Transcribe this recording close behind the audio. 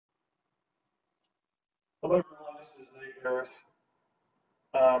Hello everyone, this is Nate Harris.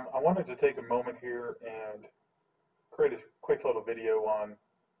 I wanted to take a moment here and create a quick little video on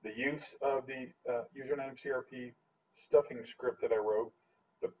the use of the username CRP stuffing script that I wrote,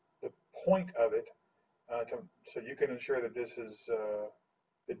 the point of it, so you can ensure that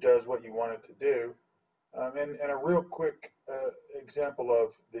it does what you want it to do, and a real quick example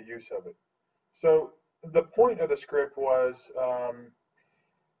of the use of it. So the point of the script was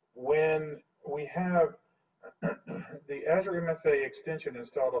when we have the Azure MFA extension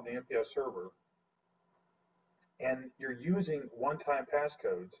installed on the NPS server, and you're using one-time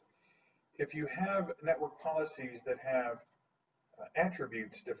passcodes, if you have network policies that have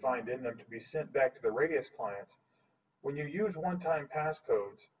attributes defined in them to be sent back to the Radius clients, when you use one-time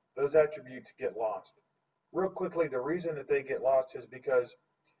passcodes, those attributes get lost. Real quickly, the reason that they get lost is because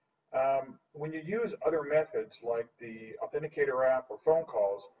when you use other methods like the Authenticator app or phone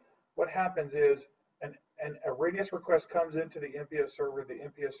calls, what happens is a Radius request comes into the NPS server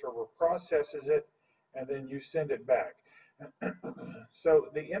processes it, and then you send it back. So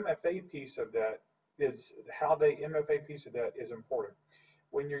the MFA piece of that is MFA piece of that is important.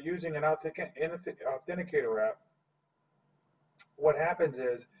 When you're using an Authenticator app, what happens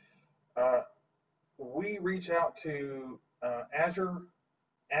is we reach out to Azure.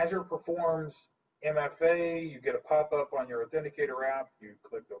 Azure performs MFA. You get a pop-up on your Authenticator app. You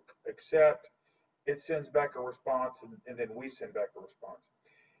click accept. It sends back a response, and then we send back a response.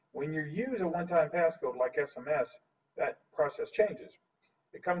 When you use a one-time passcode like SMS, that process changes.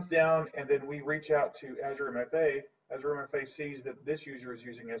 It comes down, and then we reach out to Azure MFA. Azure MFA sees that this user is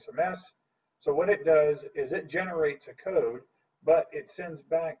using SMS. So what it does is it generates a code, but it sends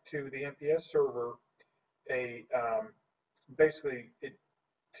back to the NPS server basically it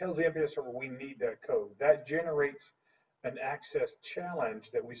tells the NPS server we need that code. That generates an access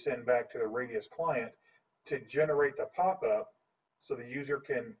challenge that we send back to the Radius client to generate the pop-up so the user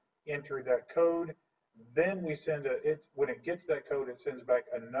can enter that code. Then we send when it gets that code, it sends back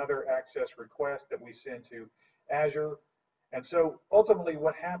another access request that we send to Azure. And so ultimately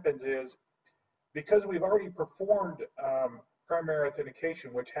what happens is, because we've already performed primary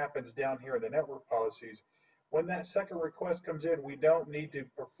authentication, which happens down here in the network policies, when that second request comes in, we don't need to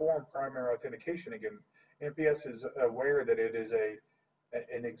perform primary authentication again. NPS is aware that it is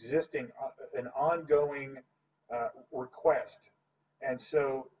an ongoing request. And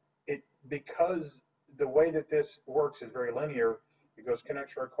so because the way that this works is very linear, it goes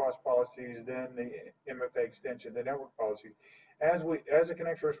connection request policies, then the MFA extension, the network policies. As the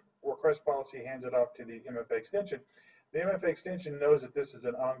connection request policy hands it off to the MFA extension, the MFA extension knows that this is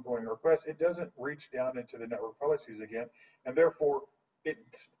an ongoing request. It doesn't reach down into the network policies again, and therefore it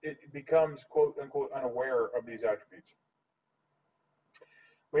becomes quote unquote unaware of these attributes.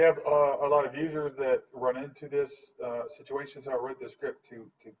 We have a lot of users that run into this situation, so I wrote this script to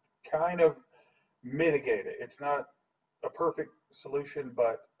kind of mitigate it. It's not a perfect solution,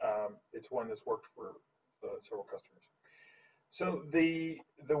 but it's one that's worked for several customers. So the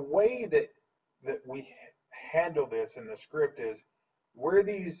way that we handle this in the script is where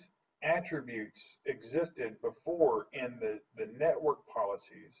these attributes existed before in the network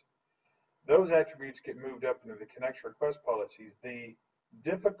policies, those attributes get moved up into the connection request policies. The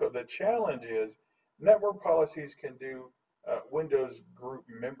challenge is network policies can do Windows group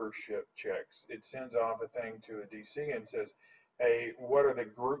membership checks. It sends off a thing to a DC and says, hey, what are the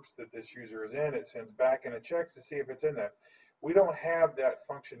groups that this user is in? It sends back and it checks to see if it's in that. We don't have that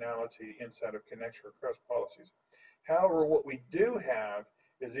functionality inside of connection request policies. However, what we do have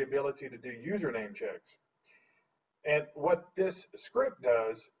is the ability to do username checks. And what this script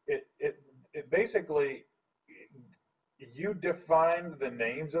does, it basically, you define the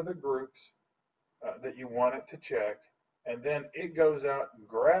names of the groups that you want it to check, and then it goes out and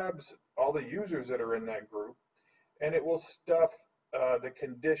grabs all the users that are in that group, and it will stuff the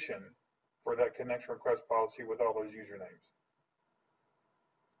condition for that connection request policy with all those usernames.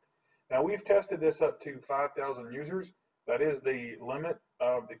 Now we've tested this up to 5,000 users. That is the limit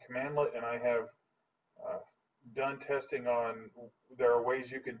of the commandlet, and I have done testing on, there are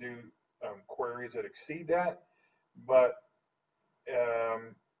ways you can do queries that exceed that, but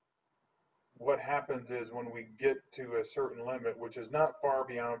what happens is when we get to a certain limit, which is not far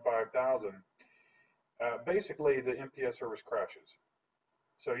beyond 5,000, basically the NPS service crashes.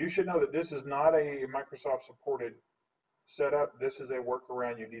 So you should know that this is not a Microsoft supported setup. This is a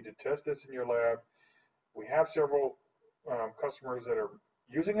workaround. You need to test this in your lab. We have several customers that are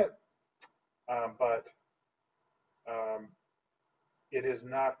using it, but it is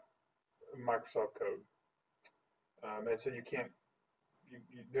not Microsoft code, and so you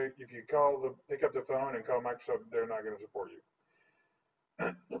if you pick up the phone and call Microsoft, they're not going to support you.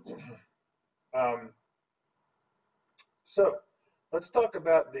 So let's talk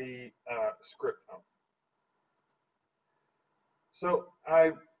about the script now. So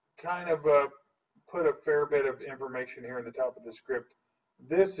I kind of put a fair bit of information here in the top of the script.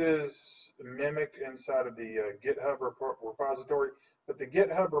 This is mimicked inside of the GitHub repository, but the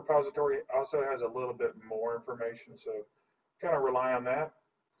GitHub repository also has a little bit more information, so kind of rely on that.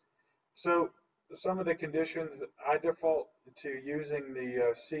 So some of the conditions, I default to using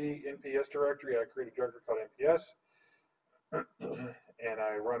the C NPS directory. I create a directory called NPS, and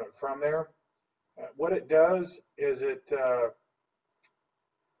I run it from there. What it does is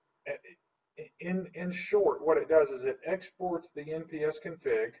in short, what it does is it exports the NPS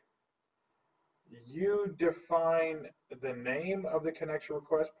config. You define the name of the connection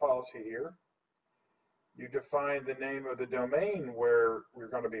request policy here. You define the name of the domain where we're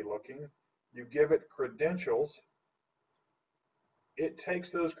going to be looking. You give it credentials. It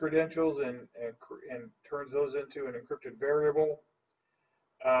takes those credentials and turns those into an encrypted variable.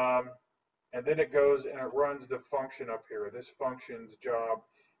 And then it goes and it runs the function up here. This function's job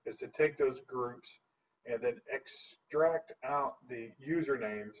is to take those groups and then extract out the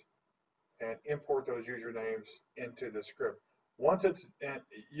usernames and import those usernames into the script. Once it's, and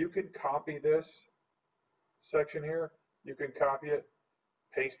you can copy this section here, you can copy it,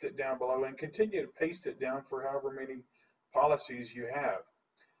 paste it down below, and continue to paste it down for however many policies you have.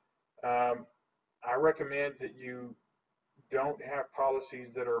 I recommend that you don't have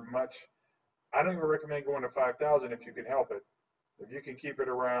policies that are much, I don't even recommend going to 5,000 if you can help it. If you can keep it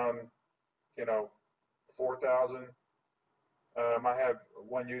around, 4,000. I have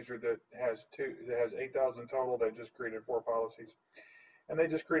one user that has 8,000 total. They just created 4 policies, and they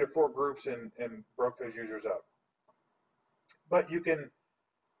just created 4 groups and broke those users up. But you can,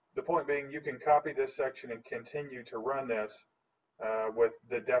 the point being, you can copy this section and continue to run this with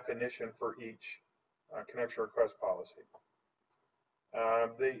the definition for each connection request policy.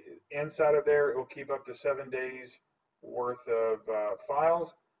 The inside of there, it will keep up to 7 days worth of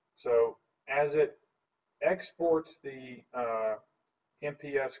files. So as it exports the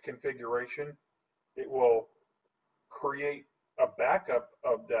NPS configuration, it will create a backup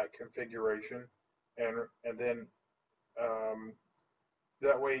of that configuration, and then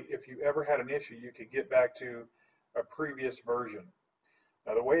that way, if you ever had an issue, you could get back to a previous version.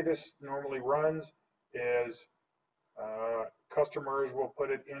 Now, the way this normally runs is customers will put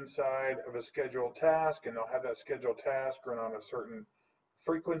it inside of a scheduled task, and they'll have that scheduled task run on a certain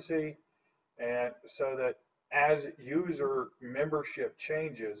frequency, and so that as user membership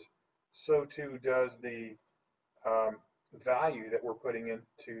changes, so too does the value that we're putting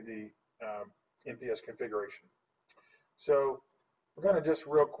into the NPS configuration. So we're going to just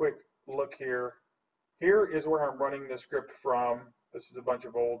real quick look here. Here is where I'm running the script from. This is a bunch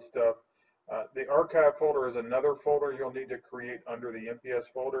of old stuff. The archive folder is another folder you'll need to create under the NPS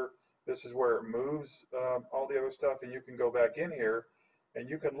folder. This is where it moves all the other stuff, and you can go back in here and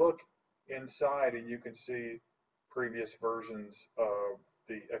you can look inside and you can see previous versions of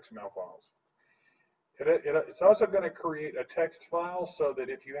the XML files. It's also going to create a text file so that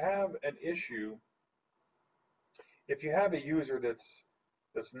if you have an issue, if you have a user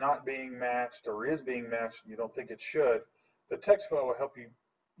that's not being matched or is being matched and you don't think it should, the text file will help you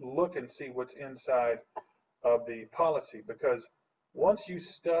look and see what's inside of the policy, because once you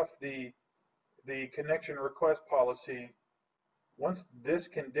stuff the connection request policy, once this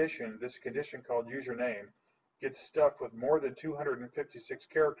condition called username gets stuffed with more than 256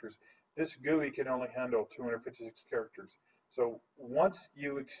 characters, this GUI can only handle 256 characters. So once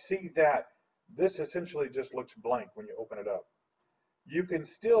you exceed that, this essentially just looks blank when you open it up. You can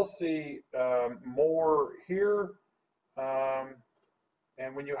still see more here,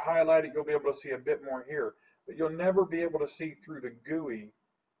 and when you highlight it, you'll be able to see a bit more here, but you'll never be able to see through the GUI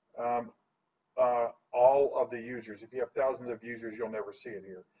all of the users. If you have thousands of users, you'll never see it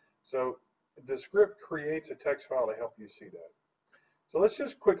here. So the script creates a text file to help you see that. So let's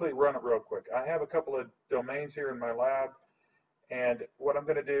just quickly run it real quick. I have a couple of domains here in my lab, and what I'm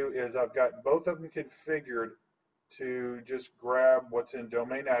going to do is I've got both of them configured to just grab what's in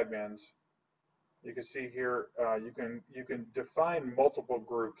domain admins. You can see here, you can define multiple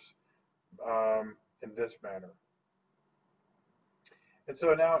groups in this manner. And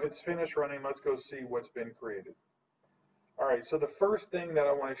so now it's finished running. Let's go see what's been created. All right, so the first thing that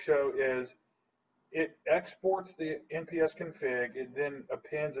I want to show is it exports the NPS config. It then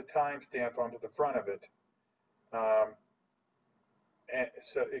appends a timestamp onto the front of it. And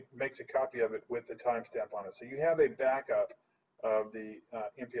so it makes a copy of it with the timestamp on it. So you have a backup of the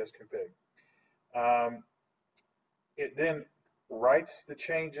NPS config. It then writes the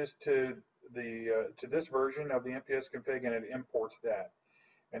changes to this version of the NPS config, and it imports that.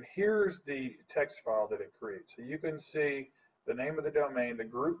 And here's the text file that it creates. So you can see the name of the domain, the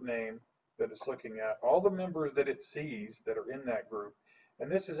group name that it's looking at, all the members that it sees that are in that group, and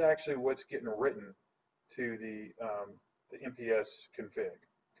this is actually what's getting written to the NPS config.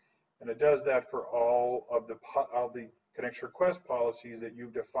 And it does that for all of the connection request policies that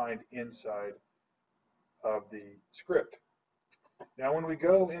you've defined inside of the script. Now, when we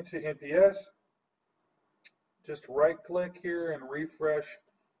go into NPS, just right-click here and refresh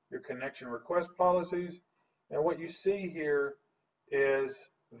your connection request policies. And what you see here is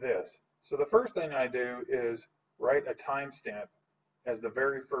this. So the first thing I do is write a timestamp as the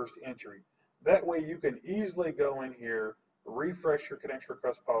very first entry. That way you can easily go in here, refresh your connection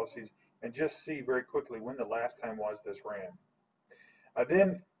request policies, and just see very quickly when the last time was this ran. I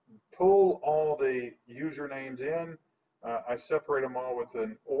then pull all the usernames in. I separate them all with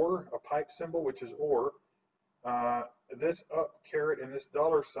an OR, a pipe symbol, which is OR. This up caret and this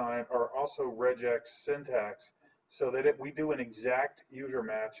 $sign are also regex syntax, so that we do an exact user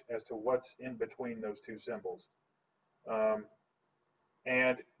match as to what's in between those two symbols.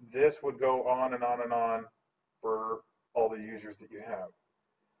 And this would go on and on and on for all the users that you have.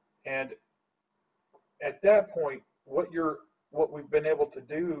 And at that point, what we've been able to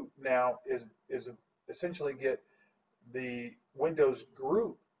do now is essentially get the Windows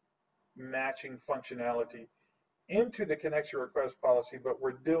group matching functionality into the connection request policy, but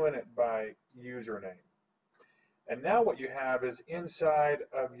we're doing it by username. And now what you have is inside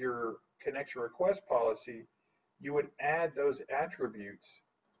of your connection request policy, you would add those attributes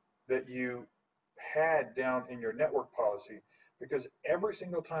that you had down in your network policy, because every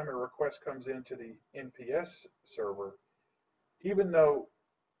single time a request comes into the NPS server, even though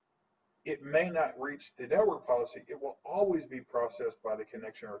it may not reach the network policy, it will always be processed by the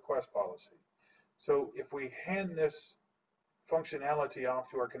connection request policy. So if we hand this functionality off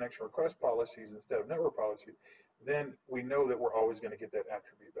to our connection request policies instead of network policy, then we know that we're always going to get that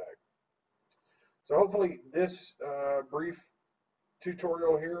attribute back. So hopefully this brief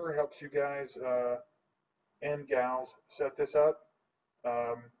tutorial here helps you guys and gals set this up.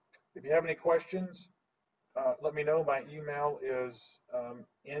 If you have any questions, let me know. My email is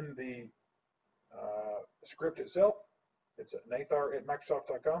in the script itself. It's at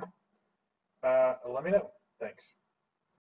nathar@microsoft.com. Let me know. Thanks.